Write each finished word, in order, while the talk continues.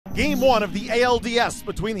Game 1 of the ALDS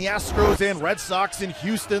between the Astros and Red Sox in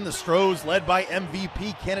Houston. The Stros led by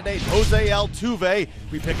MVP candidate Jose Altuve.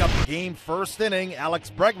 We pick up the game first inning.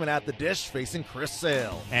 Alex Bregman at the dish facing Chris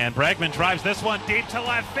Sale. And Bregman drives this one deep to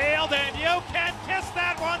left field, and you can kiss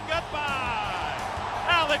that one goodbye.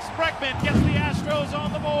 Alex Bregman gets the Astros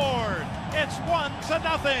on the board. It's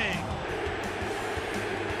 1-0.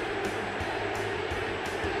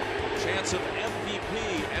 Chance of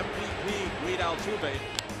MVP, Reed Altuve.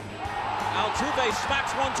 Altuve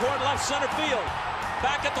smacks one toward left center field.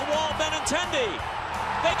 Back at the wall, Benintendi.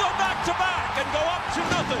 They go back to back and go up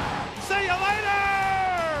 2-0. See you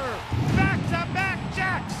later! Back-to-back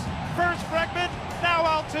jacks. First Bregman, now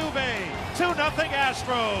Altuve. 2-0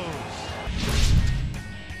 Astros.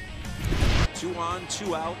 2 on,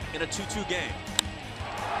 2 out in a 2-2 game.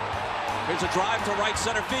 Here's a drive to right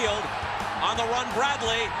center field. On the run,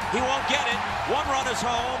 Bradley. He won't get it. One run is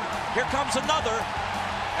home. Here comes another.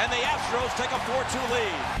 And the Astros take a 4-2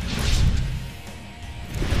 lead.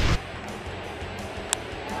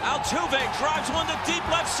 Altuve drives one to deep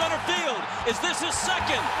left center field. Is this his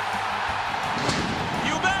second?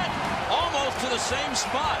 You bet. Almost to the same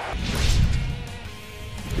spot.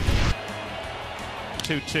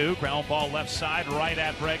 2-2, ground ball left side, right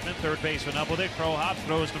at Bregman. Third baseman up with it. Crow hop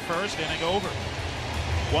throws to first, inning over.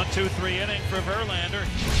 1-2-3 inning for Verlander.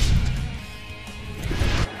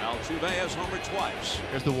 Altuve has homered twice.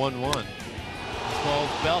 Here's the 1-1. This ball's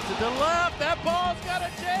belted to left. That ball's got a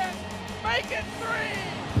chance. Make it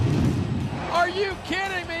 3. Are you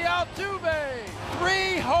kidding me, Altuve?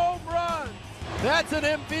 3 home runs. That's an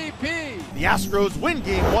MVP. The Astros win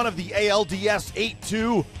Game 1 of the ALDS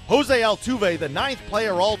 8-2. Jose Altuve, the 9th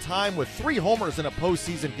player all-time with 3 homers in a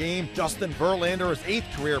postseason game. Justin Verlander, his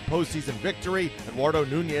 8th career postseason victory. Eduardo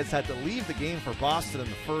Nunez had to leave the game for Boston in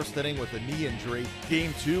the first inning with a knee injury.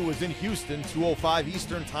 Game 2 was in Houston, 2:05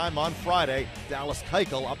 Eastern Time on Friday. Dallas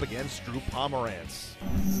Keuchel up against Drew Pomerantz.